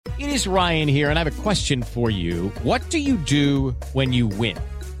is Ryan here, and I have a question for you. What do you do when you win?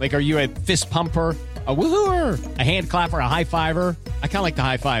 Like, are you a fist pumper, a woohooer, a hand clapper, a high fiver? I kind of like the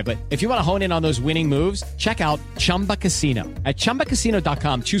high five, but if you want to hone in on those winning moves, check out Chumba Casino. At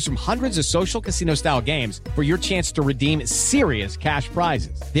ChumbaCasino.com, choose from hundreds of social casino-style games for your chance to redeem serious cash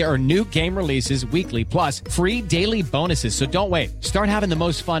prizes. There are new game releases weekly, plus free daily bonuses. So don't wait. Start having the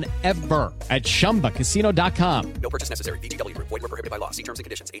most fun ever at ChumbaCasino.com. No purchase necessary. VGW. Void where prohibited by law. See terms and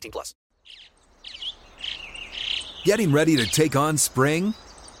conditions. 18+. Getting ready to take on spring?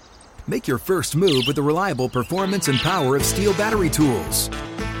 Make your first move with the reliable performance and power of Steel battery tools.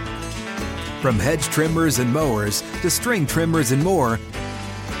 From hedge trimmers and mowers to string trimmers and more,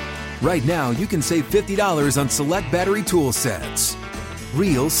 right now you can save $50 on select battery tool sets.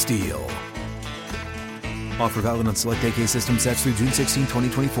 Real Steel. Offer valid on select AK system sets through June 16,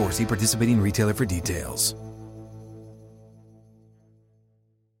 2024. See participating retailer for details.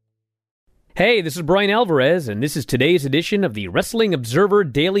 Hey, this is Brian Alvarez, and this is today's edition of the Wrestling Observer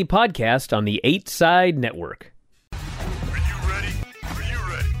Daily Podcast on the 8 Side Network. Are you ready? Are you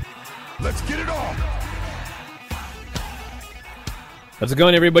ready? Let's get it on! How's it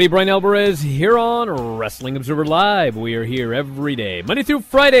going, everybody? Brian Alvarez here on Wrestling Observer Live. We are here every day, Monday through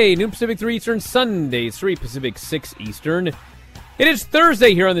Friday, noon Pacific, 3 Eastern, Sundays, 3 Pacific, 6 Eastern. It is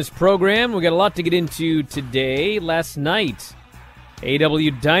Thursday here on this program. We got a lot to get into today. Last night, AW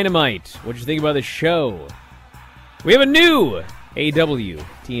Dynamite. What'd you think about the show? We have a new AW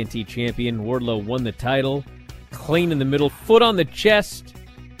TNT champion. Wardlow won the title. Clean in the middle, foot on the chest.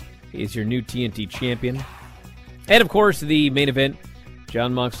 He is your new TNT champion. And, of course, the main event,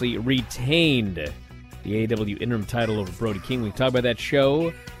 Jon Moxley retained the AW interim title over Brody King. We can talk about that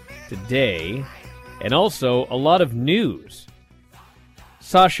show today. And also, a lot of news.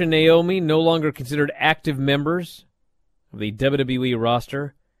 Sasha and Naomi no longer considered active members of the WWE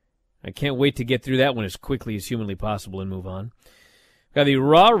roster. I can't wait to get through that one as quickly as humanly possible and move on. Got the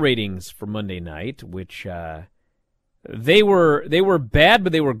Raw ratings for Monday night, which they were bad,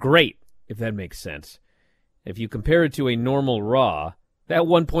 but they were great, if that makes sense. If you compare it to a normal Raw, that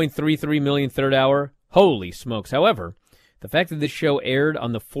 1.33 million third hour, holy smokes. However, the fact that this show aired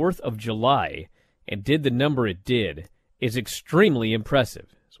on the 4th of July and did the number it did is extremely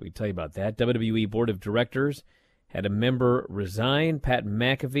impressive. So we tell you about that. WWE Board of Directors had a member resign. Pat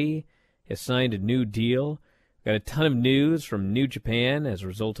McAfee has signed a new deal. Got a ton of news from New Japan as a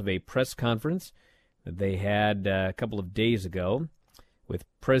result of a press conference that they had a couple of days ago with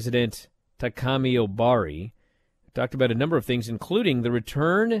President Takami Obari. Talked about a number of things, including the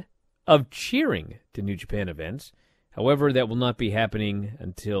return of cheering to New Japan events. However, that will not be happening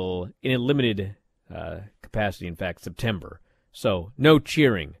until, in a limited capacity, in fact, September. So, no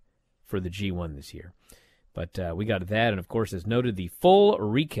cheering for the G1 this year. But we got that, and of course, as noted, the full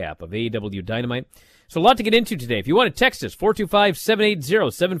recap of AEW Dynamite. So a lot to get into today. If you want to text us,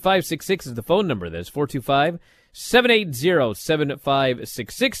 425-780-7566 is the phone number. That is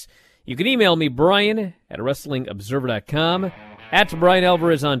 425-780-7566. You can email me, Brian, at WrestlingObserver.com, at Brian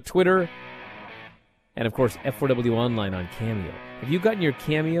Alvarez on Twitter, and of course, F4W Online on Cameo. Have you gotten your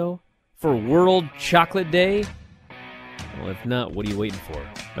Cameo for World Chocolate Day? Well, if not, what are you waiting for?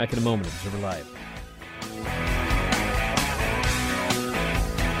 Back in a moment, Observer Live.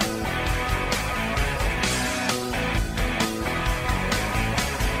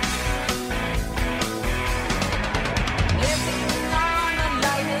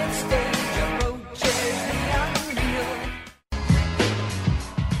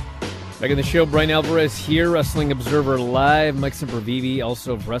 Back in the show, Brian Alvarez here, Wrestling Observer Live. Mike Sempervive,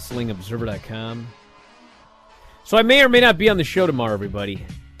 also of WrestlingObserver.com. So I may or may not be on the show tomorrow, everybody.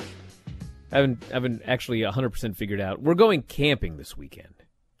 I haven't actually 100% figured out. We're going camping this weekend.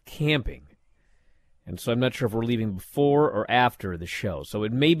 Camping. And so I'm not sure if we're leaving before or after the show. So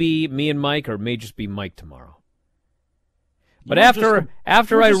it may be me and Mike, or it may just be Mike tomorrow. But after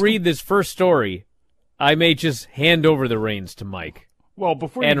I read this first story, I may just hand over the reins to Mike. Well,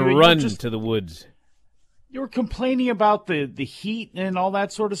 before and you run to the woods. You were complaining about the heat and all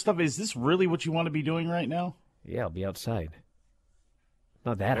that sort of stuff. Is this really what you want to be doing right now? Yeah, I'll be outside.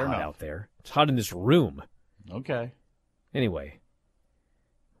 Not that hot out there. It's hot in this room. Okay. Anyway.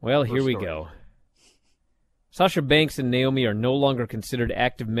 Well, here we go. Sasha Banks and Naomi are no longer considered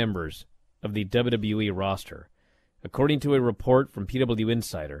active members of the WWE roster. According to a report from PW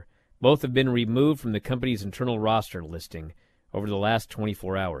Insider, both have been removed from the company's internal roster listing over the last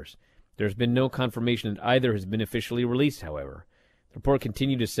 24 hours. There's been no confirmation that either has been officially released, however. The report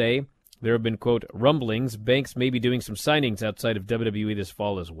continued to say there have been, quote, rumblings. Banks may be doing some signings outside of WWE this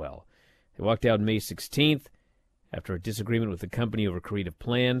fall as well. They walked out May 16th, after a disagreement with the company over creative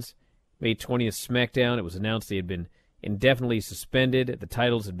plans. May 20th SmackDown, it was announced they had been indefinitely suspended. The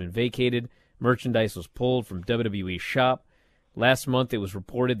titles had been vacated. Merchandise was pulled from WWE's shop. Last month, it was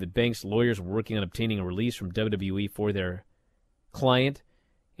reported that Banks' lawyers were working on obtaining a release from WWE for their client.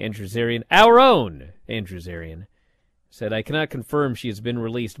 Andrew Zarian, our own Andrew Zarian, said, I cannot confirm she has been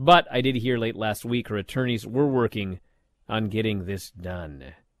released, but I did hear late last week her attorneys were working on getting this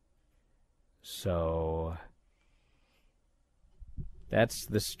done. So, that's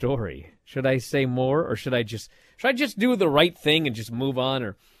the story. Should I say more, or should I just do the right thing and just move on,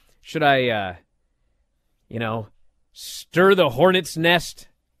 or should I, stir the hornet's nest?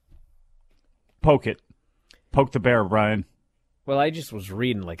 Poke it. Poke the bear, Brian. Well, I just was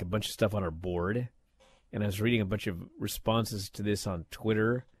reading like a bunch of stuff on our board, and I was reading a bunch of responses to this on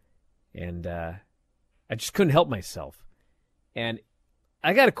Twitter, and I just couldn't help myself. And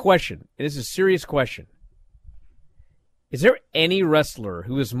I got a question, and it's a serious question. Is there any wrestler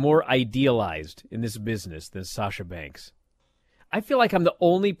who is more idealized in this business than Sasha Banks? I feel like I'm the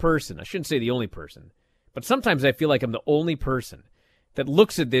only person, I shouldn't say the only person, but sometimes I feel like I'm the only person that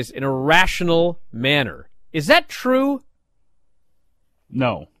looks at this in a rational manner. Is that true?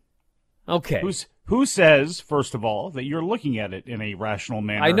 No. Okay. Who says, first of all, that you're looking at it in a rational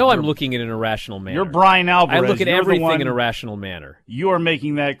manner? I know I'm looking at it in a rational manner. You're Brian Alvarez. I look at everything in a rational manner. You are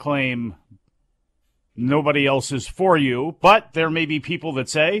making that claim. Nobody else is for you, but there may be people that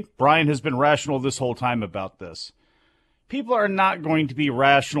say, Brian has been rational this whole time about this. People are not going to be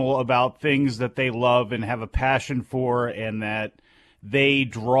rational about things that they love and have a passion for and that they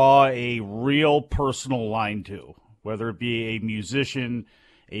draw a real personal line to, whether it be a musician,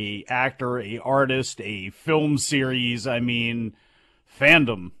 a actor, a artist, a film series. I mean,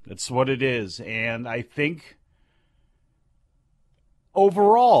 fandom, that's what it is. And I think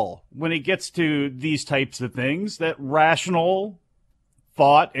overall, when it gets to these types of things, that rational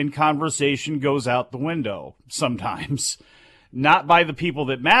thought and conversation goes out the window sometimes. Not by the people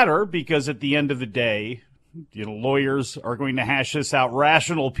that matter, because at the end of the day, lawyers are going to hash this out.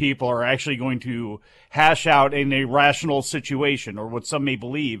 Rational people are actually going to hash out in a rational situation, or what some may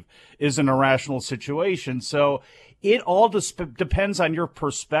believe is an irrational situation. So it all depends on your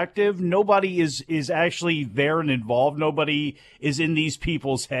perspective. Nobody is actually there and involved. Nobody is in these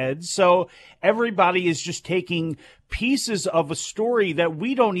people's heads. So everybody is just taking pieces of a story that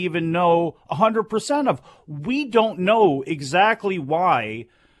we don't even know 100% of. We don't know exactly why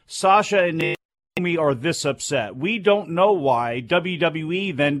Sasha and Naomi are this upset. We don't know why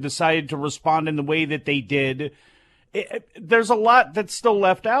WWE then decided to respond in the way that they did. There's a lot that's still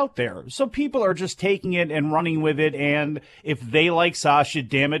left out there. So people are just taking it and running with it. And if they like Sasha,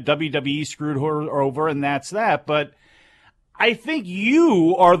 damn it, WWE screwed her over, and that's that. But I think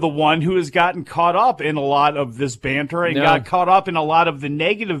you are the one who has gotten caught up in a lot of this banter and got caught up in a lot of the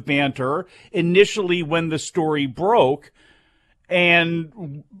negative banter initially when the story broke.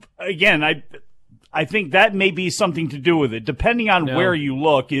 And again, I think that may be something to do with it. Depending on where you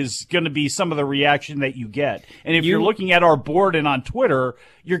look is going to be some of the reaction that you get. And if you're looking at our board and on Twitter,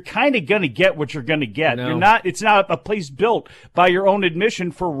 you're kind of going to get what you're going to get. It's not a place built by your own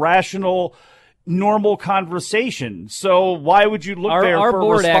admission for rational, normal conversation. So why would you look there for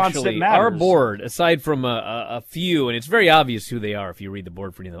a response that matters? Our board, aside from a few, and it's very obvious who they are if you read the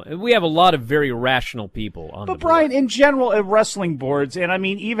board for anything, we have a lot of very rational people on the board. But Brian, in general, at wrestling boards, and I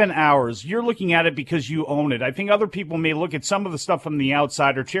mean even ours, you're looking at it because you own it. I think other people may look at some of the stuff from the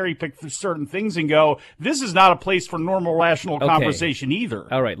outside or cherry pick certain things and go, this is not a place for normal, rational conversation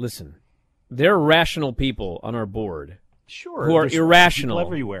either. All right, listen. There are rational people on our board. Sure, who are irrational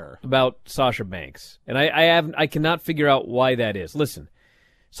everywhere about Sasha Banks. And I cannot figure out why that is. Listen,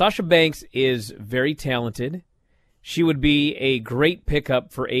 Sasha Banks is very talented. She would be a great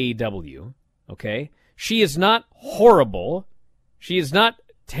pickup for AEW, okay? She is not horrible. She is not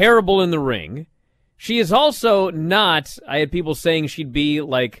terrible in the ring. She is also not, I had people saying she'd be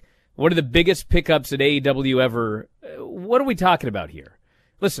like one of the biggest pickups at AEW ever. What are we talking about here?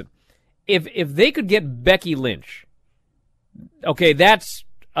 Listen, if they could get Becky Lynch, okay, that's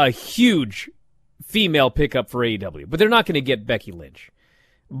a huge female pickup for AEW, but they're not going to get Becky Lynch.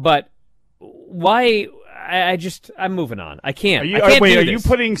 But why? I'm moving on. I can't. Are you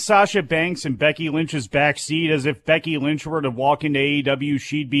putting Sasha Banks in Becky Lynch's backseat as if Becky Lynch were to walk into AEW,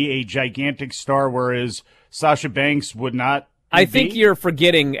 she'd be a gigantic star, whereas Sasha Banks would not? I think you're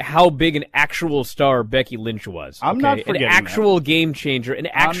forgetting how big an actual star Becky Lynch was. I'm not forgetting an actual game changer, an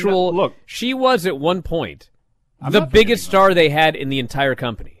actual. Look, she was at one point the biggest star they had in the entire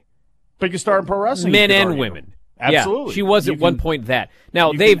company. Biggest star in pro wrestling. Men and women. Absolutely. Yeah, she was at one point that.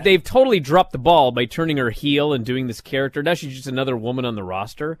 Now, they've totally dropped the ball by turning her heel and doing this character. Now she's just another woman on the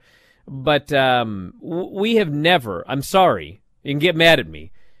roster. But we have never, I'm sorry, you can get mad at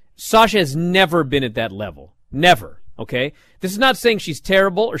me, Sasha has never been at that level. Never, okay? This is not saying she's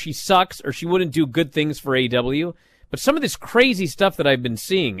terrible or she sucks or she wouldn't do good things for AEW, but some of this crazy stuff that I've been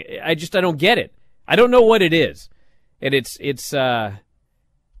seeing, I don't get it. I don't know what it is. And it's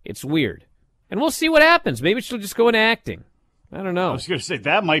weird. And we'll see what happens. Maybe she'll just go into acting. I don't know. I was going to say,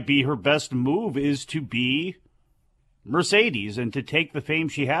 that might be her best move, is to be Mercedes and to take the fame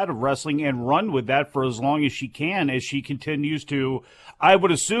she had of wrestling and run with that for as long as she can, as she continues to, I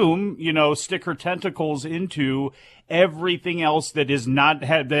would assume, stick her tentacles into everything else that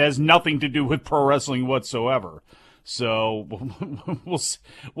has nothing to do with pro wrestling whatsoever. So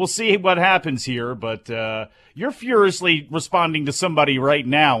we'll see what happens here, but you're furiously responding to somebody right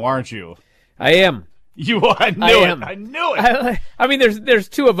now, aren't you? I am. I knew it. I mean, there's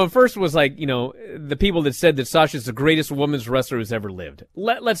two of them. First was the people that said that Sasha's the greatest women's wrestler who's ever lived.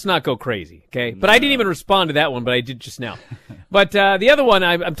 Let's not go crazy, okay? But I didn't even respond to that one, but I did just now. But the other one,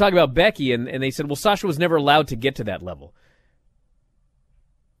 I'm talking about Becky, and they said, well, Sasha was never allowed to get to that level.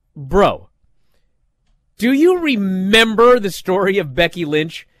 Bro, do you remember the story of Becky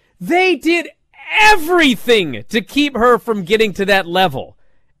Lynch? They did everything to keep her from getting to that level.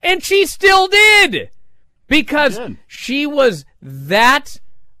 And she still did, because she was that.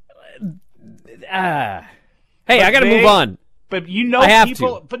 Hey, I got to move on. But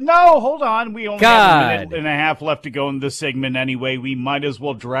people. But no, hold on. We only have a minute and a half left to go in this segment anyway. We might as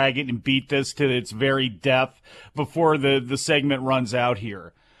well drag it and beat this to its very death before the segment runs out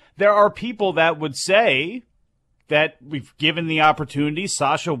here. There are people that would say that we've given the opportunity,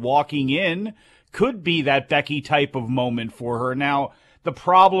 Sasha walking in could be that Becky type of moment for her. Now, the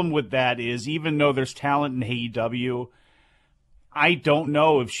problem with that is, even though there's talent in AEW, I don't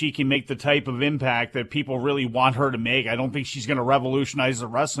know if she can make the type of impact that people really want her to make. I don't think she's going to revolutionize the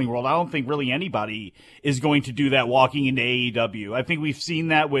wrestling world. I don't think really anybody is going to do that walking into AEW. I think we've seen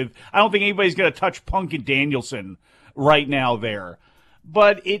that I don't think anybody's going to touch Punk and Danielson right now there.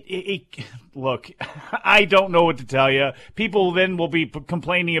 But look, I don't know what to tell you. People then will be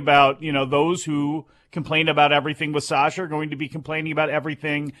complaining about, those who complain about everything with Sasha are going to be complaining about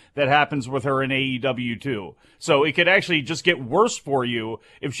everything that happens with her in AEW too. So it could actually just get worse for you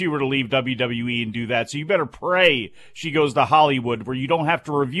if she were to leave WWE and do that. So you better pray she goes to Hollywood, where you don't have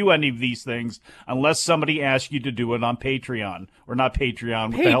to review any of these things unless somebody asks you to do it on Patreon. Or not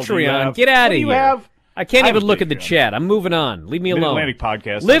Patreon. What the hell do you have? Get out of here. What do you have? I can't even look at the chat. I'm moving on. Leave me alone. Mid-Atlantic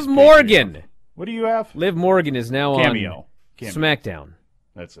Podcast. Liv Morgan. What do you have? Liv Morgan is now Cameo. on SmackDown.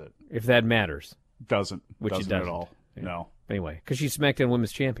 That's it. If that matters. Doesn't doesn't at all. Yeah. No. Anyway, because she's SmackDown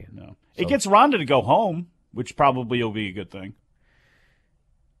Women's Champion. No. So. It gets Ronda to go home, which probably will be a good thing.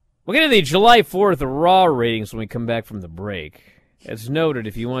 We'll get to the July 4th Raw ratings when we come back from the break. As noted,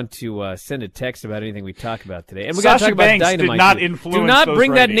 if you want to send a text about anything we talk about today, and we got to talk about Dynamite. Did not influence Do not those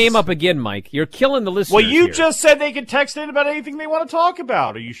bring ratings. that name up again, Mike. You're killing the listeners. Well, you here. just said they could text in about anything they want to talk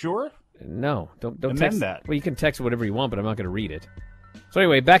about. Are you sure? No, don't Amend text that. Well, you can text whatever you want, but I'm not going to read it. So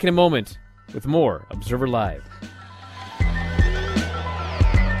anyway, back in a moment with more Observer Live.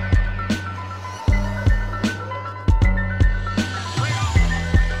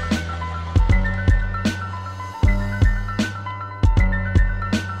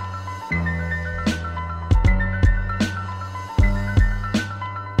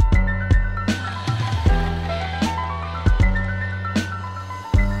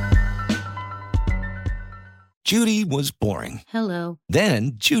 Judy was boring. Hello.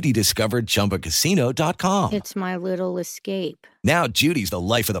 Then Judy discovered ChumbaCasino.com. It's my little escape. Now Judy's the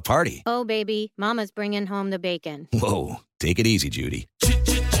life of the party. Oh, baby, mama's bringing home the bacon. Whoa, take it easy, Judy.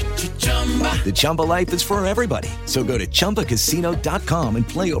 The Chumba life is for everybody. So go to ChumbaCasino.com and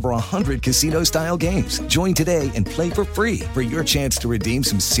play over 100 casino-style games. Join today and play for free for your chance to redeem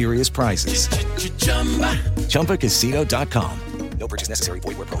some serious prizes. ChumbaCasino.com. No purchase necessary.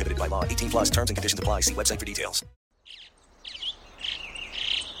 Void where prohibited by law. 18 plus terms and conditions apply. See website for details.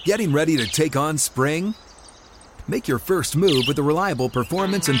 Getting ready to take on spring? Make your first move with the reliable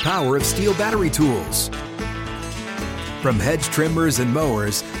performance and power of Steel battery tools. From hedge trimmers and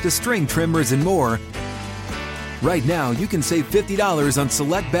mowers to string trimmers and more, right now you can save $50 on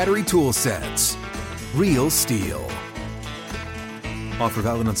select battery tool sets. Real Steel. Offer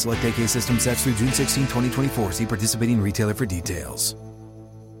valid on select AK system sets through June 16, 2024. See participating retailer for details.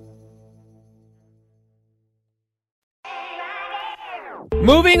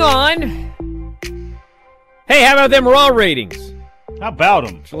 Moving on. Hey, how about them Raw ratings? How about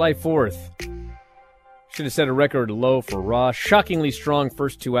them? July 4th. Should have set a record low for Raw. Shockingly strong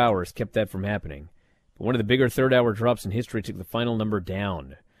first 2 hours kept that from happening. But one of the bigger third-hour drops in history took the final number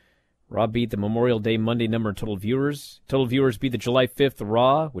down. Raw beat the Memorial Day Monday number in total viewers. Total viewers beat the July 5th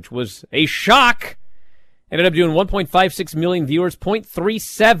Raw, which was a shock. Ended up doing 1.56 million viewers,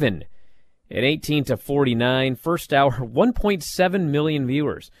 0.37 at 18 to 49. First hour, 1.7 million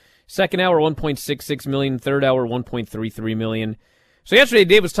viewers. Second hour, 1.66 million. Third hour, 1.33 million. So yesterday,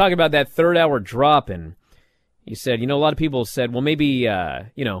 Dave was talking about that third-hour drop, and he said, a lot of people said, well, maybe,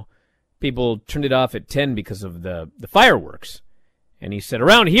 people turned it off at 10 because of the fireworks. And he said,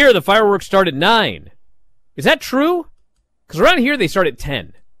 around here, the fireworks start at 9. Is that true? Because around here, they start at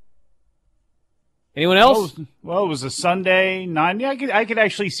 10. Anyone else? Well, it was a Sunday, 9. Yeah, I could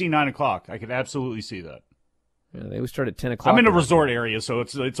actually see 9 o'clock. I could absolutely see that. Yeah, they always start at 10 o'clock. I'm in a resort area, so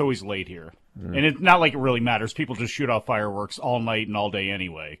it's always late here. And it's not like it really matters. People just shoot off fireworks all night and all day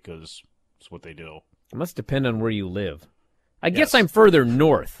anyway, because it's what they do. It must depend on where you live. I guess I'm further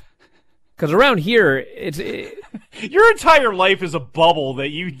north. Because around here, your entire life is a bubble that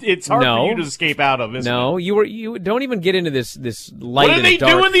it's hard for you to escape out of, isn't it? You don't even get into this light. What do they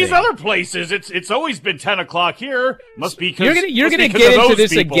do in these thing. other places? It's always been 10 o'clock here. Must be because you're gonna get into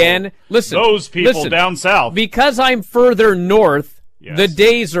this people. Again. Those people down south. Because I'm further north, yes. The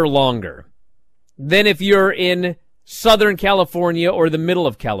days are longer than if you're in Southern California or the middle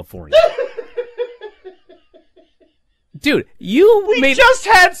of California. Dude, we just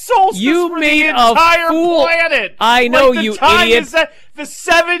had solstice for the entire planet. I know, like you time idiot. Is that the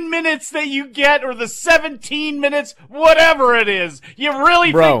 7 minutes that you get, or the 17 minutes, whatever it is. You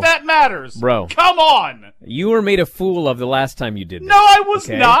really think that matters? Bro. Come on. You were made a fool of the last time you did this. No, I was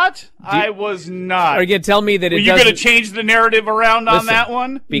not. I was not. Are you going to tell me that Are you going to change the narrative around on that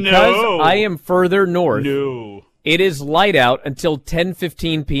one? Because I am further north. No. It is light out until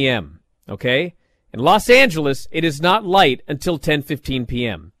 10:15 p.m., okay? In Los Angeles, it is not light until 10:15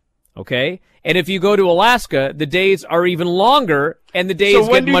 p.m., okay? And if you go to Alaska, the days are even longer, and the days get much shorter.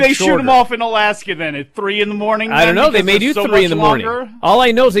 So when do they shoot them off in Alaska then? At 3 in the morning? I don't know. They may do 3 in the morning. All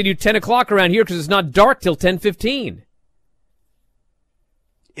I know is they do 10 o'clock around here because it's not dark till 10:15.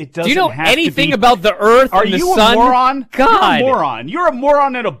 It doesn't do you know have anything to be... about the Earth and the sun? Are you a moron? God. You're a moron. You're a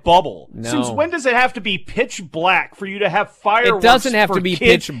moron in a bubble. No. Since when does it have to be pitch black for you to have fireworks? It doesn't have for to be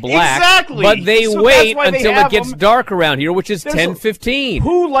kids? pitch black. Exactly. But they wait until it gets them. dark around here, which is 10:15.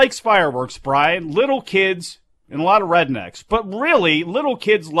 Who likes fireworks, Brian? Little kids and a lot of rednecks. But really, little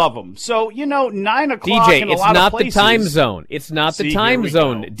kids love them. So, 9 o'clock DJ, in a lot of places. it's not the time zone. It's not the time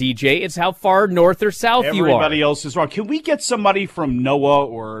zone, DJ. It's how far north or south you are. Everybody else is wrong. Can we get somebody from NOAA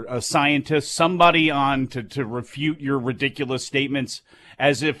or a scientist, somebody on to refute your ridiculous statements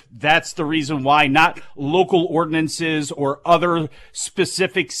as if that's the reason why, not local ordinances or other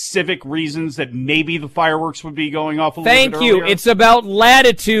specific civic reasons that maybe the fireworks would be going off a little bit earlier? Thank you. It's about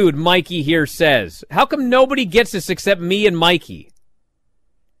latitude, Mikey here says. How come nobody gets this except me and Mikey?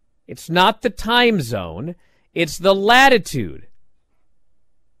 It's not the time zone. It's the latitude.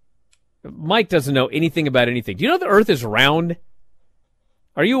 Mike doesn't know anything about anything. Do you know the Earth is round?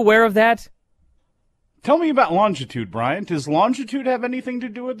 Are you aware of that? Tell me about longitude, Brian. Does longitude have anything to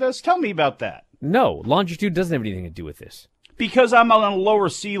do with this? Tell me about that. No, longitude doesn't have anything to do with this. Because I'm on a lower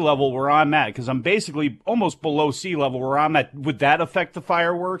sea level where I'm at, because I'm basically almost below sea level where I'm at. Would that affect the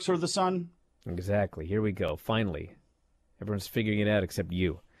fireworks or the sun? Exactly. Here we go. Finally. Everyone's figuring it out except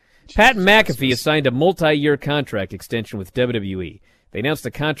you. Pat McAfee has signed a multi-year contract extension with WWE. They announced the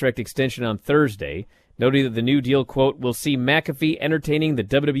contract extension on Thursday, noting that the new deal, quote, will see McAfee entertaining the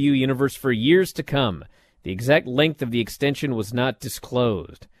WWE Universe for years to come. The exact length of the extension was not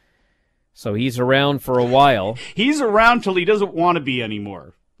disclosed. So he's around for a while. He's around till he doesn't want to be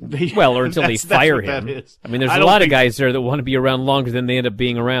anymore. Well, or until they fire him. I mean, there's a lot of guys there that want to be around longer than they end up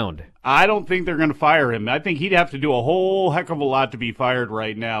being around. I don't think they're going to fire him. I think he'd have to do a whole heck of a lot to be fired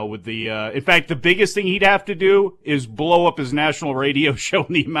right now. With the, in fact, the biggest thing he'd have to do is blow up his national radio show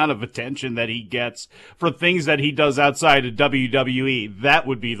and the amount of attention that he gets for things that he does outside of WWE. That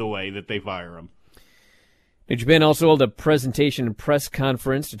would be the way that they fire him. New Japan also held a presentation and press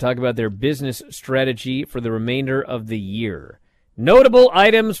conference to talk about their business strategy for the remainder of the year. Notable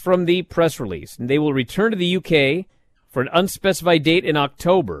items from the press release. They will return to the UK for an unspecified date in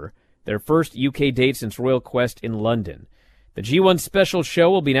October, their first UK date since Royal Quest in London. The G1 Special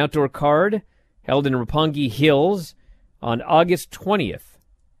Show will be an outdoor card held in Roppongi Hills on August 20th.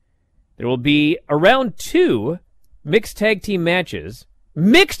 There will be around 2 mixed tag team matches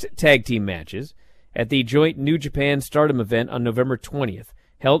at the joint New Japan Stardom event on November 20th,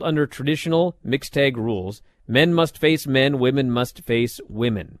 held under traditional mixed tag rules. Men must face men, women must face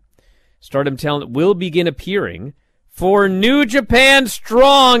women. Stardom talent will begin appearing for New Japan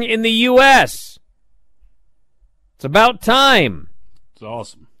Strong in the U.S. It's about time. It's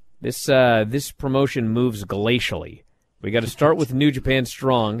awesome. This promotion moves glacially. We got to start with New Japan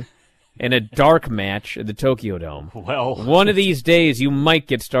Strong and a dark match at the Tokyo Dome. Well, one of these days you might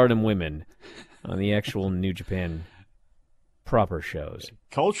get Stardom women on the actual New Japan proper shows.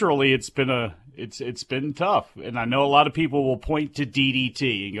 Culturally, it's been tough, and I know a lot of people will point to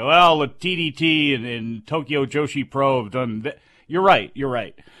DDT and go, "Well, look, DDT and Tokyo Joshi Pro have done." You're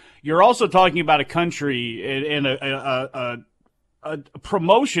right. You're also talking about a country and a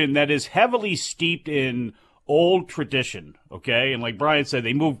promotion that is heavily steeped in old tradition, okay? And like Brian said,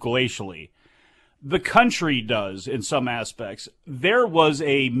 they move glacially. The country does in some aspects. There was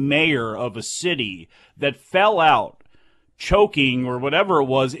a mayor of a city that fell out choking or whatever it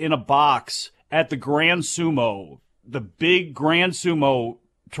was in a box at the Grand Sumo, the big Grand Sumo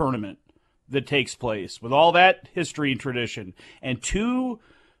tournament that takes place with all that history and tradition. And 2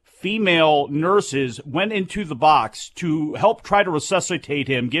 female nurses went into the box to help try to resuscitate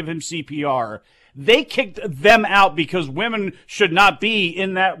him, give him CPR. They kicked them out because women should not be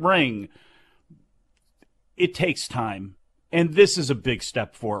in that ring. It takes time, and this is a big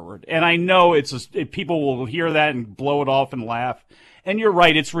step forward. And I know people will hear that and blow it off and laugh. And you're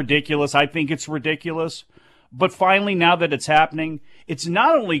right, it's ridiculous. I think it's ridiculous. But finally, now that it's happening, it's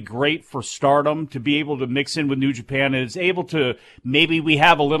not only great for Stardom to be able to mix in with New Japan, and it's able to, maybe we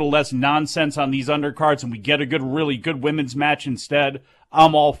have a little less nonsense on these undercards and we get a really good women's match instead.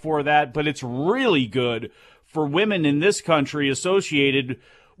 I'm all for that. But it's really good for women in this country associated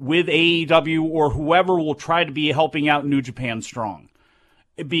with AEW or whoever will try to be helping out New Japan Strong.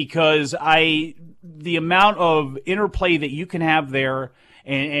 Because the amount of interplay that you can have there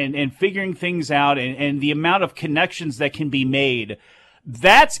and figuring things out and the amount of connections that can be made,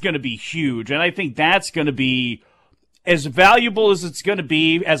 that's going to be huge. And I think that's going to be as valuable as it's going to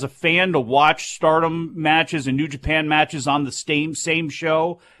be as a fan to watch Stardom matches and New Japan matches on the same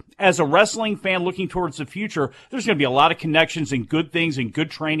show. As a wrestling fan looking towards the future, there's going to be a lot of connections and good things and good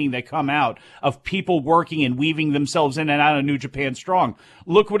training that come out of people working and weaving themselves in and out of New Japan Strong.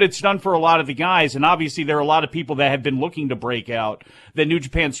 Look what it's done for a lot of the guys, and obviously there are a lot of people that have been looking to break out that New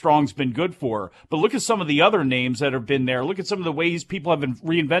Japan Strong's been good for. But look at some of the other names that have been there. Look at some of the ways people have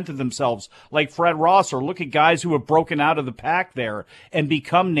reinvented themselves, like Fred Ross, or look at guys who have broken out of the pack there and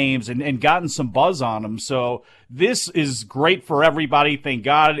become names and gotten some buzz on them. So this is great for everybody. Thank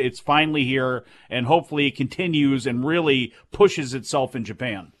God it's finally here, and hopefully it continues and really pushes itself in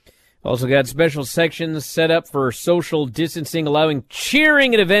Japan. Also got special sections set up for social distancing, allowing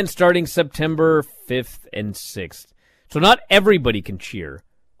cheering at events starting September 5th and 6th. So not everybody can cheer,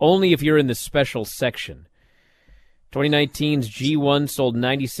 only if you're in the special section. 2019's G1 sold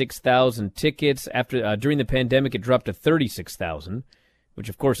 96,000 tickets. During the pandemic, it dropped to 36,000, which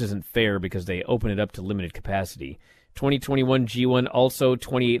of course isn't fair because they open it up to limited capacity. 2021 G1 also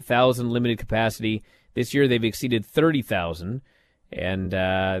 28,000 limited capacity. This year they've exceeded 30,000, and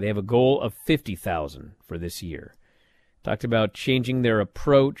they have a goal of 50,000 for this year. Talked about changing their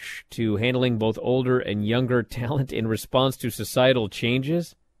approach to handling both older and younger talent in response to societal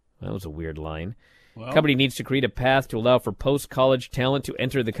changes. That was a weird line. Well, company needs to create a path to allow for post-college talent to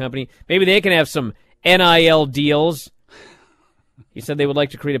enter the company. Maybe they can have some NIL deals. He said they would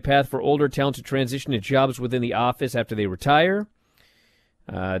like to create a path for older talent to transition to jobs within the office after they retire.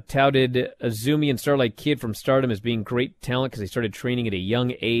 Touted Azumi and Starlight Kid from Stardom as being great talent because they started training at a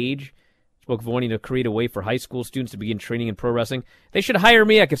young age. Spoke of wanting to create a way for high school students to begin training in pro wrestling. They should hire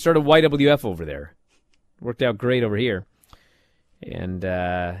me. I could start a YWF over there. Worked out great over here. And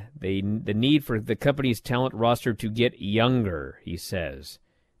the need for the company's talent roster to get younger, he says.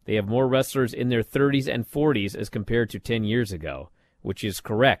 They have more wrestlers in their 30s and 40s as compared to 10 years ago, which is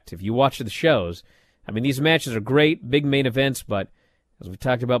correct. If you watch the shows, I mean, these matches are great, big main events, but as we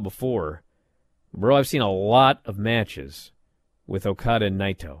talked about before, bro, I've seen a lot of matches with Okada and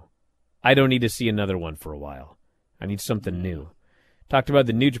Naito. I don't need to see another one for a while. I need something new. Talked about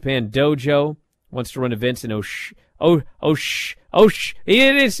the New Japan Dojo. Wants to run events in It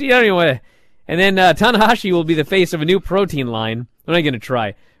is, you don't even want to. And then Tanahashi will be the face of a new protein line. I'm not going to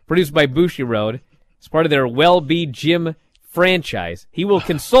try. Produced by Bushiroad. It's part of their Well-Be Gym franchise. He will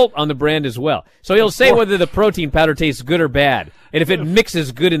consult on the brand as well. So he'll say whether the protein powder tastes good or bad, and if it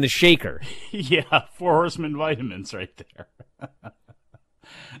mixes good in the shaker. Yeah, 4 Horsemen vitamins right there.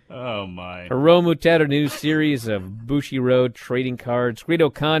 Oh, my. Hiromu Tada, new series of Bushiroad trading cards. Great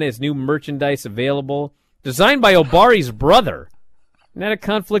Okana has new merchandise available. Designed by Obari's brother. Isn't that a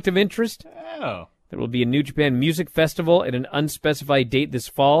conflict of interest? Oh. There will be a New Japan Music Festival at an unspecified date this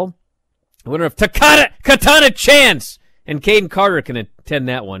fall. I wonder if Katana Chance and Caden Carter can attend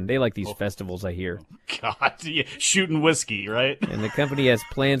that one. They like these festivals, I hear. God, yeah, shooting whiskey, right? And the company has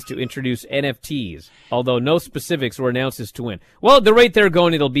plans to introduce NFTs, although no specifics were announced as to when. Well, at the rate they're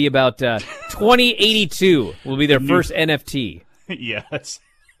going, it'll be about 2082 will be their first NFT. Yes.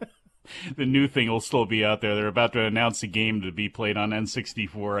 The new thing will still be out there. They're about to announce a game to be played on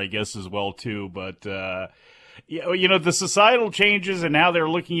N64, I guess, as well, too. But, you know, the societal changes and how they're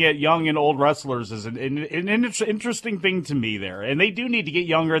looking at young and old wrestlers is an interesting thing to me there. And they do need to get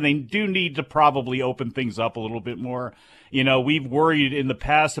younger. And they do need to probably open things up a little bit more. You know, we've worried in the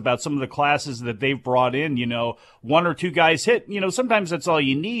past about some of the classes that they've brought in. You know, one or two guys hit. You know, sometimes that's all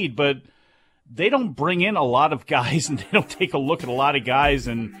you need. But they don't bring in a lot of guys, and they don't take a look at a lot of guys.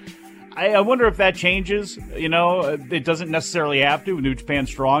 And I wonder if that changes. You know, it doesn't necessarily have to. New Japan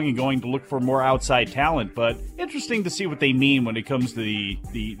Strong and going to look for more outside talent, but interesting to see what they mean when it comes to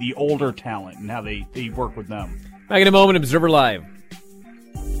the older talent and how they work with them. Back in a moment, Observer Live.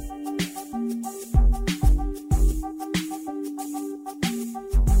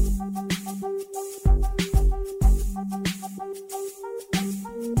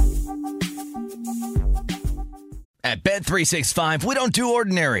 At Bet365, we don't do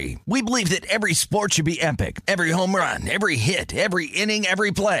ordinary. We believe that every sport should be epic. Every home run, every hit, every inning,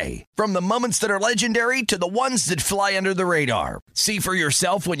 every play. From the moments that are legendary to the ones that fly under the radar. See for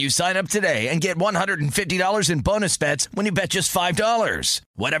yourself when you sign up today and get $150 in bonus bets when you bet just $5.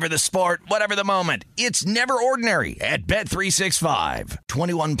 Whatever the sport, whatever the moment, it's never ordinary at Bet365.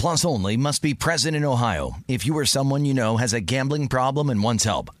 21 plus only. Must be present in Ohio. If you or someone you know has a gambling problem and wants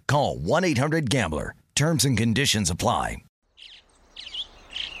help, call 1-800-GAMBLER. Terms and conditions apply.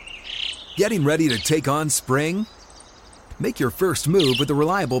 Getting ready to take on spring? Make your first move with the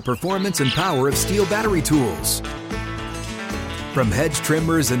reliable performance and power of Steel battery tools. From hedge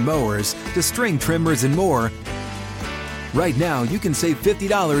trimmers and mowers to string trimmers and more, right now you can save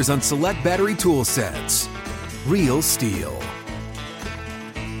 $50 on select battery tool sets. Real Steel.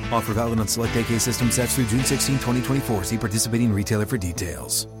 Offer valid on select AK system sets through June 16, 2024. See participating retailer for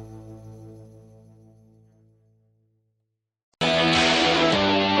details.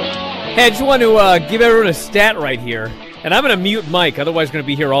 Hey, I just want to give everyone a stat right here, and I'm going to mute Mike, otherwise I'm going to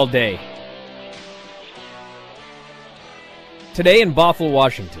be here all day. Today in Bothell,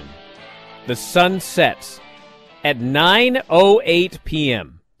 Washington, the sun sets at 9:08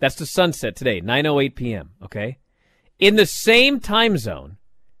 p.m. That's the sunset today, 9:08 p.m., okay? In the same time zone,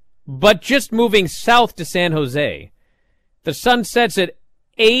 but just moving south to San Jose, the sun sets at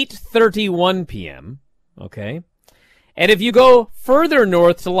 8:31 p.m., okay? And if you go further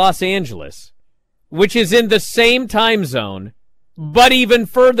north to Los Angeles, which is in the same time zone, but even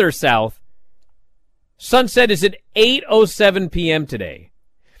further south, sunset is at 8:07 p.m. today.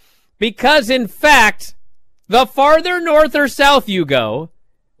 Because, in fact, the farther north or south you go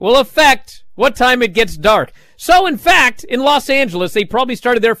will affect what time it gets dark. So, in fact, in Los Angeles, they probably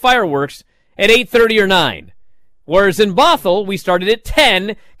started their fireworks at 8:30 or 9. Whereas in Bothell, we started at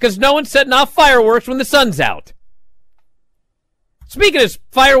 10 because no one's setting off fireworks when the sun's out. Speaking of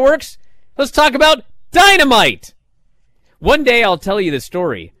fireworks, let's talk about dynamite. One day I'll tell you the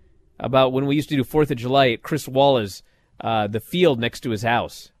story about when we used to do 4th of July at Chris Walla's, the field next to his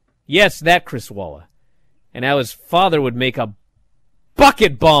house. Yes, that Chris Walla. And how his father would make a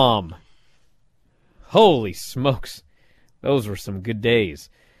bucket bomb. Holy smokes. Those were some good days.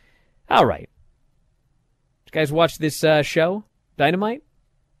 All right. Did you guys watch this show, Dynamite?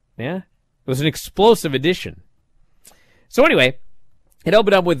 Yeah? It was an explosive edition. So anyway, it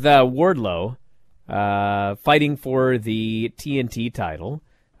opened up with Wardlow fighting for the TNT title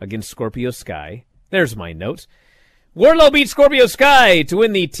against Scorpio Sky. There's my notes. Wardlow beat Scorpio Sky to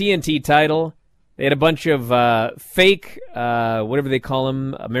win the TNT title. They had a bunch of fake, whatever they call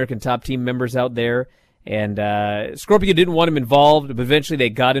them, American Top Team members out there. And Scorpio didn't want him involved, but eventually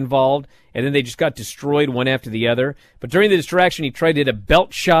they got involved. And then they just got destroyed one after the other. But during the distraction, he tried to hit a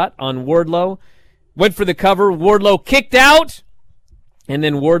belt shot on Wardlow. Went for the cover. Wardlow kicked out. And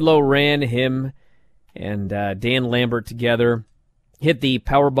then Wardlow ran him and Dan Lambert together, hit the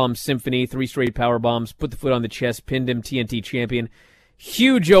Powerbomb Symphony, 3 straight powerbombs, put the foot on the chest, pinned him, TNT champion.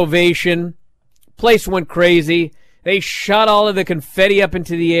 Huge ovation. Place went crazy. They shot all of the confetti up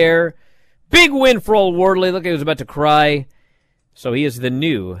into the air. Big win for old Wardlow. Look, he was about to cry. So he is the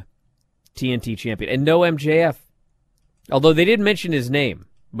new TNT champion. And no MJF. Although they did mention his name,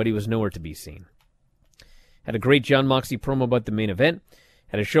 but he was nowhere to be seen. Had a great Jon Moxley promo about the main event.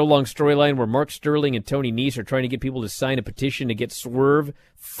 Had a show-long storyline where Mark Sterling and Tony Nese are trying to get people to sign a petition to get Swerve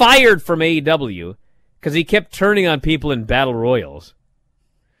fired from AEW because he kept turning on people in battle royals.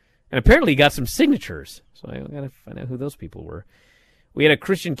 And apparently he got some signatures. So I got to find out who those people were. We had a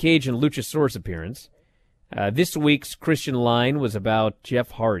Christian Cage and Luchasaurus appearance. This week's Christian line was about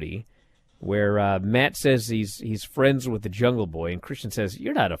Jeff Hardy, where Matt says he's friends with the Jungle Boy, and Christian says,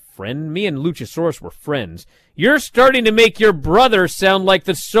 "You're not a friend. Me and Luchasaurus were friends. You're starting to make your brother sound like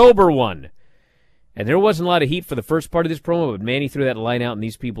the sober one." And there wasn't a lot of heat for the first part of this promo, but Manny threw that line out, and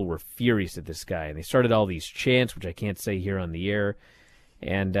these people were furious at this guy. And they started all these chants, which I can't say here on the air.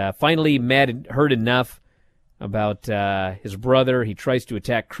 And finally, Matt had heard enough about his brother. He tries to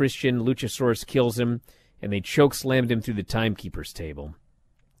attack Christian. Luchasaurus kills him, and they choke-slammed him through the timekeeper's table.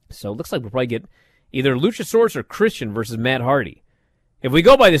 So it looks like we'll probably get either Luchasaurus or Christian versus Matt Hardy. If we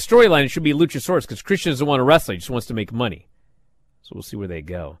go by the storyline, it should be Luchasaurus, because Christian doesn't want to wrestle. He just wants to make money. So we'll see where they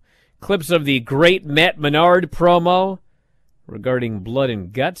go. Clips of the great Matt Menard promo regarding blood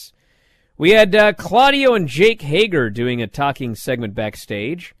and guts. We had Claudio and Jake Hager doing a talking segment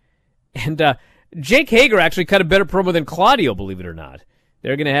backstage. And Jake Hager actually cut a better promo than Claudio, believe it or not.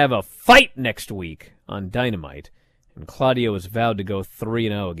 They're going to have a fight next week on Dynamite. And Claudio has vowed to go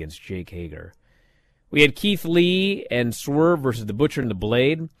 3-0 against Jake Hager. We had Keith Lee and Swerve versus the Butcher and the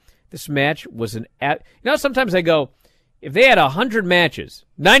Blade. This match was sometimes I go, if they had 100 matches,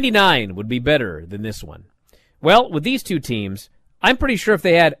 99 would be better than this one. Well, with these two teams, I'm pretty sure if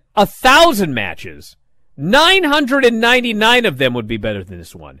they had 1,000 matches, 999 of them would be better than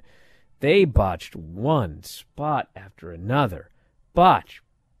this one. They botched one spot after another. Botch.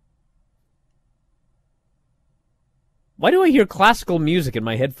 Why do I hear classical music in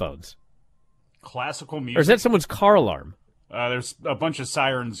my headphones? Classical music? Or is that someone's car alarm? There's a bunch of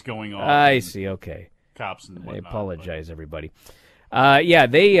sirens going off. I see, okay. Cops and whatnot. I apologize, everybody.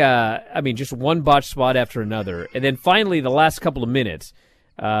 They, just one botched spot after another. And then finally, the last couple of minutes,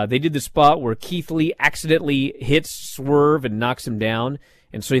 they did the spot where Keith Lee accidentally hits Swerve and knocks him down.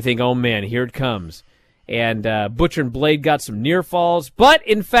 And so you think, oh, man, here it comes. And Butcher and Blade got some near falls. But,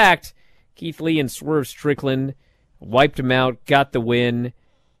 in fact, Keith Lee and Swerve Strickland wiped him out, got the win.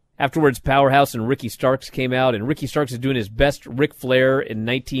 Afterwards, Powerhouse and Ricky Starks came out, and Ricky Starks is doing his best Ric Flair in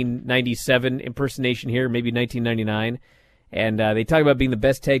 1997 impersonation here, maybe 1999. And they talk about being the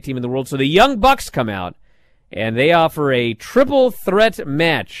best tag team in the world. So the Young Bucks come out, and they offer a triple threat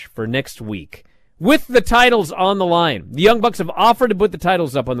match for next week with the titles on the line. The Young Bucks have offered to put the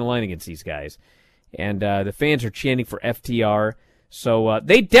titles up on the line against these guys. And the fans are chanting for FTR. So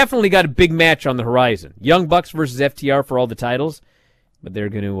they definitely got a big match on the horizon. Young Bucks versus FTR for all the titles. But they're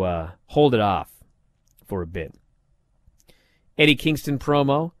going to hold it off for a bit. Eddie Kingston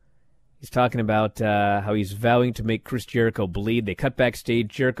promo. He's talking about how he's vowing to make Chris Jericho bleed. They cut backstage.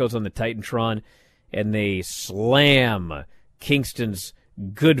 Jericho's on the Titantron, and they slam Kingston's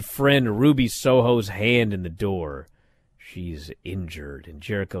good friend Ruby Soho's hand in the door. She's injured, and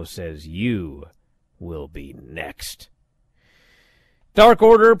Jericho says, "You will be next." Dark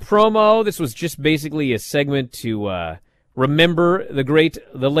Order promo. This was just basically a segment to remember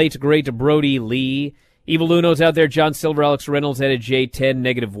the late great Brody Lee. Evil Uno's out there. John Silver, Alex Reynolds at a J10,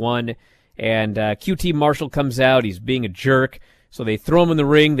 -1. And QT Marshall comes out. He's being a jerk. So they throw him in the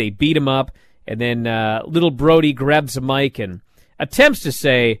ring. They beat him up. And then little Brody grabs a mic and attempts to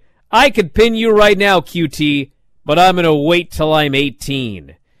say, "I could pin you right now, QT, but I'm going to wait till I'm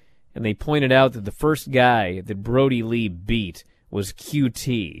 18. And they pointed out that the first guy that Brody Lee beat was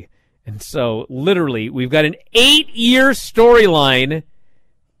QT. And so, literally, we've got an 8-year storyline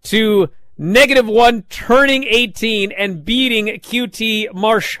to -1 turning 18 and beating QT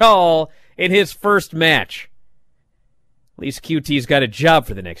Marshall in his first match. At least QT's got a job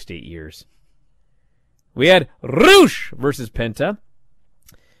for the next 8 years. We had Rush versus Penta.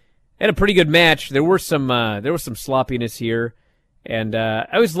 Had a pretty good match. There was some sloppiness here. And I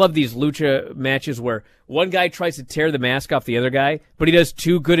always love these lucha matches where one guy tries to tear the mask off the other guy, but he does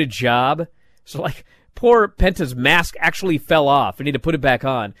too good a job. So, like, poor Penta's mask actually fell off and he had to put it back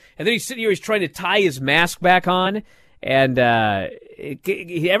on. And then he's sitting here, he's trying to tie his mask back on. And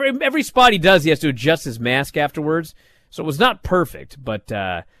every spot he does, he has to adjust his mask afterwards. So it was not perfect, but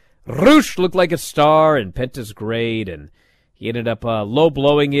Rush looked like a star, and Penta's great. And he ended up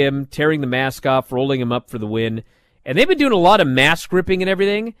low-blowing him, tearing the mask off, rolling him up for the win. And they've been doing a lot of mask ripping and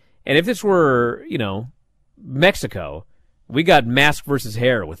everything. And if this were, Mexico, we got mask versus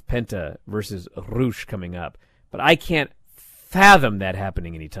hair with Penta versus Rush coming up. But I can't fathom that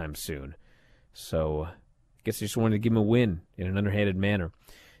happening anytime soon. So, I guess I just wanted to give him a win in an underhanded manner.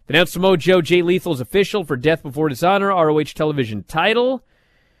 Then out Samoa Joe, Jay Lethal's official for Death Before Dishonor, ROH television title.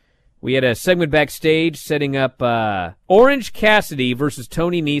 We had a segment backstage setting up Orange Cassidy versus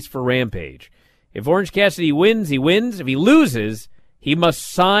Tony Nese for Rampage. If Orange Cassidy wins, he wins. If he loses, He must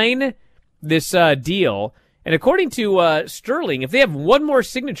sign this deal. And according to Sterling, if they have one more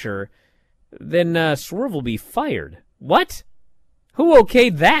signature, then Swerve will be fired. What? Who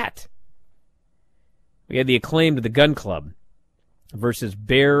okayed that? We had the Acclaimed of the Gun Club versus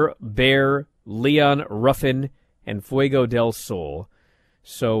Bear, Leon Ruffin, and Fuego del Sol.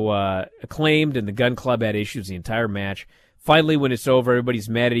 So Acclaimed and the Gun Club had issues the entire match. Finally, when it's over, everybody's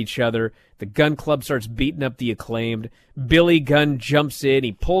mad at each other. The Gun Club starts beating up the Acclaimed. Billy Gunn jumps in.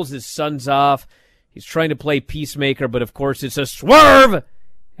 He pulls his sons off. He's trying to play peacemaker, but of course it's a swerve!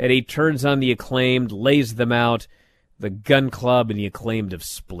 And he turns on the Acclaimed, lays them out. The Gun Club and the Acclaimed have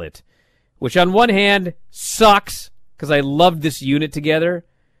split. Which on one hand sucks, because I loved this unit together.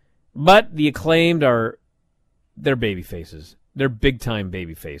 But the Acclaimed they're baby faces. They're big-time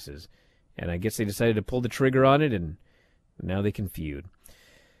baby faces. And I guess they decided to pull the trigger on it, and now they can feud.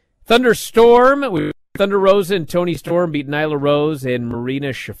 Thunderstorm, Thunder Rosa and Toni Storm beat Nyla Rose and Marina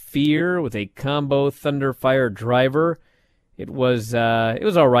Shafir with a combo Thunder Fire driver. It was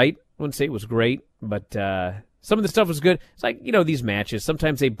all right. I wouldn't say it was great, but some of the stuff was good. It's like, these matches.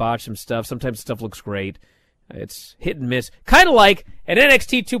 Sometimes they botch some stuff. Sometimes stuff looks great. It's hit and miss. Kind of like an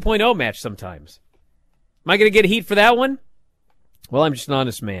NXT 2.0 match sometimes. Am I going to get heat for that one? Well, I'm just an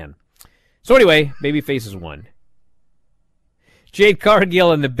honest man. So anyway, Babyfaces won. Jade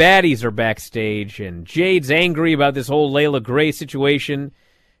Cargill and the Baddies are backstage, and Jade's angry about this whole Layla Gray situation.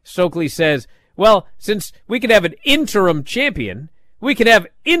 Stokely says, well, since we could have an interim champion, we can have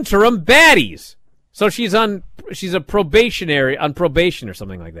interim baddies. So she's on probation or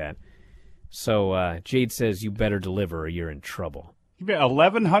something like that. So Jade says, you better deliver or you're in trouble.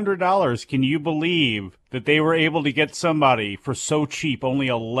 $1,100. Can you believe that they were able to get somebody for so cheap, only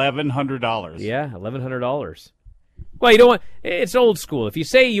 $1,100? Yeah, $1,100. Well, you don't want, it's old school. If you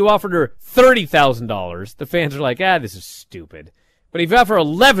say you offered her $30,000, the fans are like, this is stupid. But if you offer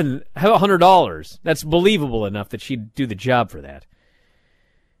 $1,100, that's believable enough that she'd do the job for that.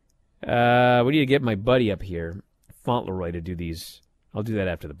 We need to get my buddy up here, Fauntleroy, to do these. I'll do that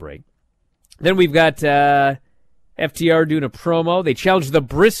after the break. Then we've got FTR doing a promo. They challenged the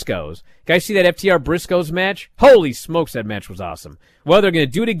Briscoes. Guys, see that FTR Briscoes match? Holy smokes, that match was awesome. Well, they're going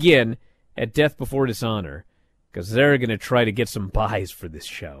to do it again at Death Before Dishonor, because they're going to try to get some buys for this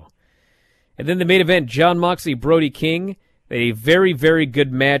show. And then the main event, Jon Moxley, Brody King. A very, very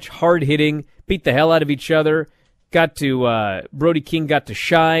good match, hard-hitting, beat the hell out of each other. Brody King got to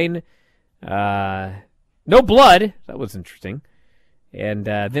shine. No blood. That was interesting. And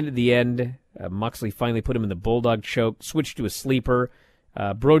then at the end, Moxley finally put him in the Bulldog choke, switched to a sleeper.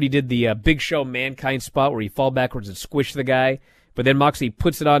 Brody did the Big Show Mankind spot where he fall backwards and squish the guy. But then Moxley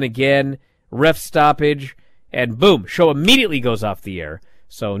puts it on again, ref stoppage, and boom, show immediately goes off the air.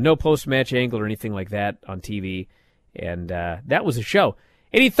 So no post-match angle or anything like that on TV. And that was a show.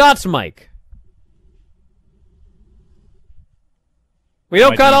 Any thoughts, Mike? We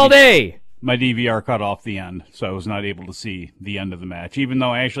don't cut all day. My DVR cut off the end, so I was not able to see the end of the match, even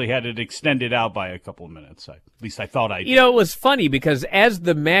though I actually had it extended out by a couple of minutes. At least I thought I did. It was funny because as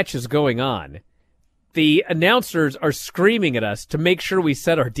the match is going on, the announcers are screaming at us to make sure we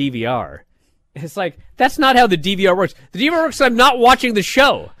set our DVR. It's like, that's not how the DVR works. The DVR works because I'm not watching the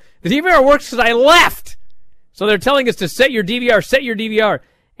show. The DVR works because I left. So they're telling us to set your DVR.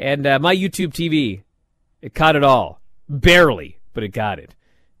 And my YouTube TV, it caught it all. Barely, but it got it.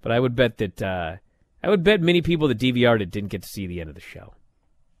 But I would bet many people that DVR'd it didn't get to see the end of the show.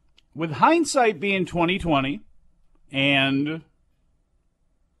 With hindsight being 2020, and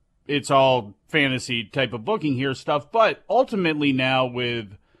it's all fantasy type of booking here stuff, but ultimately now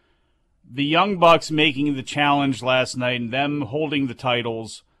with the Young Bucks making the challenge last night and them holding the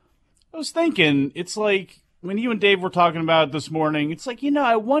titles, I was thinking, it's like, when you and Dave were talking about it this morning, it's like,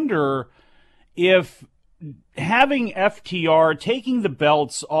 I wonder if having FTR taking the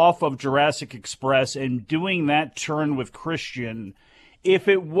belts off of Jurassic Express and doing that turn with Christian, if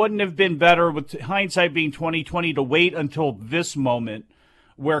it wouldn't have been better, with hindsight being 2020, to wait until this moment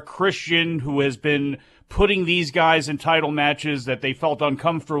where Christian, who has been putting these guys in title matches that they felt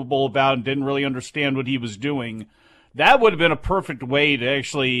uncomfortable about and didn't really understand what he was doing, that would have been a perfect way to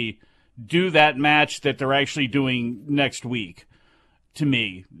actually do that match that they're actually doing next week. To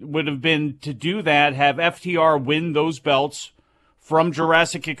me, would have been to do that, have FTR win those belts from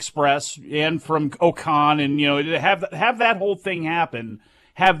Jurassic Express and from Okan, and have that whole thing happen,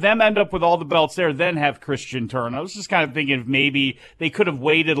 have them end up with all the belts there, then have Christian turn. I was just kind of thinking if maybe they could have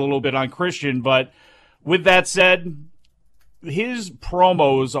waited a little bit on Christian, but with that said, his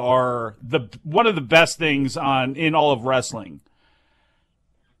promos are one of the best things in all of wrestling.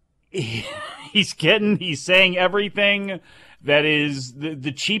 He's saying everything that is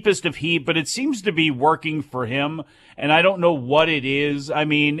the cheapest of heat, but it seems to be working for him, and I don't know what it is. I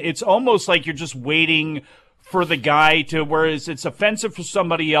mean, it's almost like you're just waiting for the guy to, whereas it's offensive for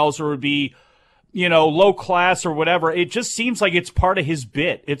somebody else or it would be, low class or whatever. It just seems like it's part of his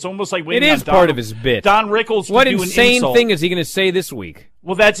bit. It's almost like waiting it is on part of his bit. Don Rickles what to do insane an insult. thing is he going to say this week?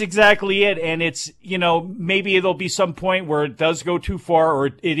 Well, that's exactly it. And it's, maybe there'll be some point where it does go too far or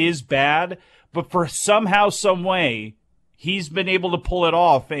it is bad, but for somehow, some way, he's been able to pull it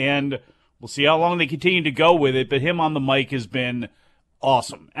off, and we'll see how long they continue to go with it, but him on the mic has been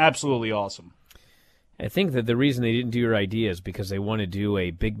awesome. Absolutely awesome. I think that the reason they didn't do your idea is because they want to do a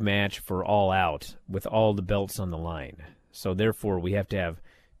big match for All Out with all the belts on the line. So therefore, we have to have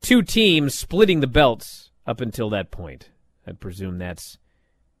two teams splitting the belts up until that point. I presume that's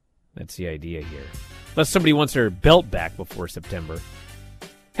the idea here. Unless somebody wants their belt back before September.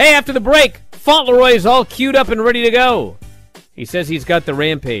 Hey, after the break, Fauntleroy is all queued up and ready to go. He says he's got the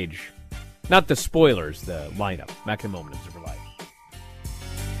Rampage. Not the spoilers, the lineup. Back in a moment, Observer Live.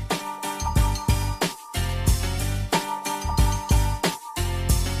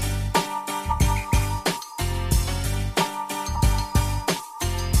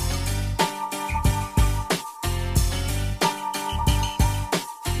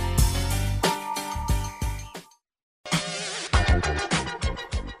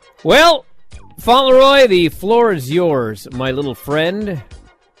 Well, Fauntleroy, the floor is yours, my little friend.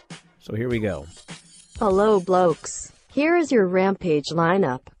 So here we go. Hello, blokes. Here is your Rampage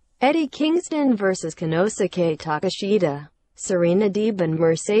lineup. Eddie Kingston versus Konosuke Takeshita. Serena Deeb and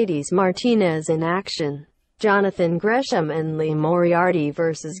Mercedes Martinez in action. Jonathan Gresham and Lee Moriarty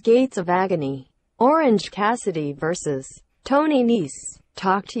versus Gates of Agony. Orange Cassidy versus Tony Nese.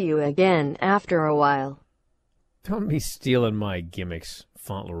 Talk to you again after a while. Don't be stealing my gimmicks,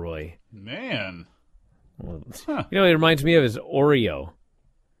 Fauntleroy. Man. Well, You know what it reminds me of is Oreo.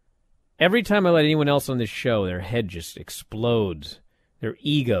 Every time I let anyone else on this show, their head just explodes. Their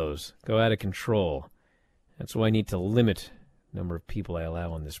egos go out of control. That's why I need to limit the number of people I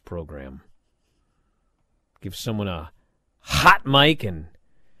allow on this program. Give someone a hot mic, and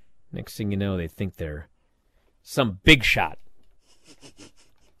next thing you know, they think they're some big shot. It's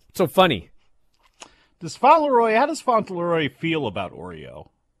so funny. How does Fauntleroy feel about Oreo?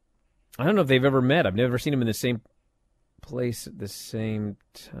 I don't know if they've ever met. I've never seen him in the same place at the same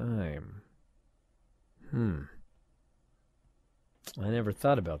time. I never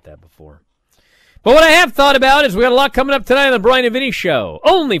thought about that before. But what I have thought about is we got a lot coming up tonight on the Brian and Vinny Show.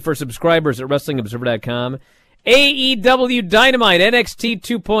 Only for subscribers at WrestlingObserver.com. AEW Dynamite NXT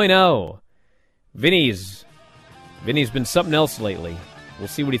 2.0. Vinny's been something else lately. We'll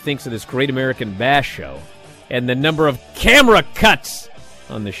see what he thinks of this Great American Bash show and the number of camera cuts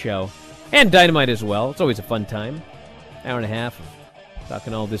on the show. And Dynamite as well. It's always a fun time. Hour and a half of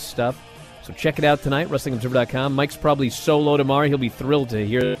talking all this stuff. So check it out tonight, WrestlingObserver.com. Mike's probably solo tomorrow. He'll be thrilled to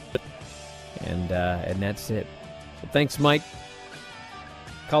hear it. And that's it. So thanks, Mike.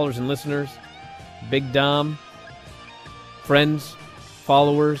 Callers and listeners. Big Dom. Friends.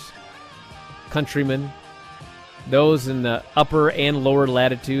 Followers. Countrymen. Those in the upper and lower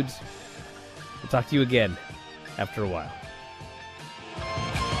latitudes. We'll talk to you again after a while.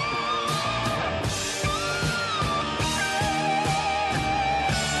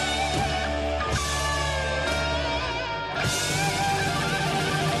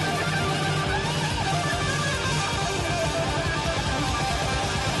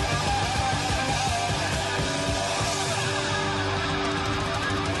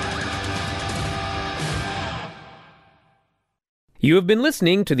 You have been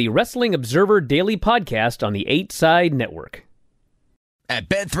listening to the Wrestling Observer Daily Podcast on the 8 Side Network. At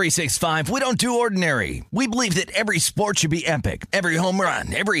Bet365, we don't do ordinary. We believe that every sport should be epic. Every home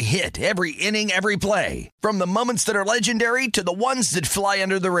run, every hit, every inning, every play. From the moments that are legendary to the ones that fly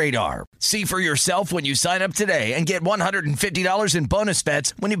under the radar. See for yourself when you sign up today and get $150 in bonus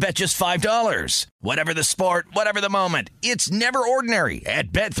bets when you bet just $5. Whatever the sport, whatever the moment, it's never ordinary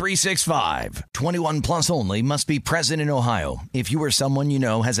at Bet365. 21 plus only. Must be present in Ohio. If you or someone you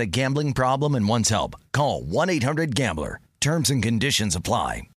know has a gambling problem and wants help, call 1-800-GAMBLER. Terms and conditions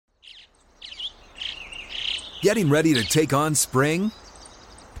apply. Getting ready to take on spring?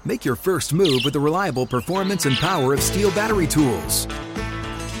 Make your first move with the reliable performance and power of Steel battery tools.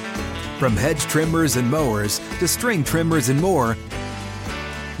 From hedge trimmers and mowers to string trimmers and more,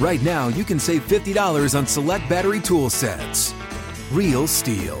 right now you can save $50 on select battery tool sets. Real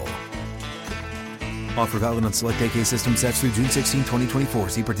Steel. Offer valid on select AK system sets through June 16, 2024.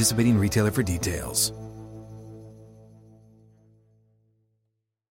 See participating retailer for details.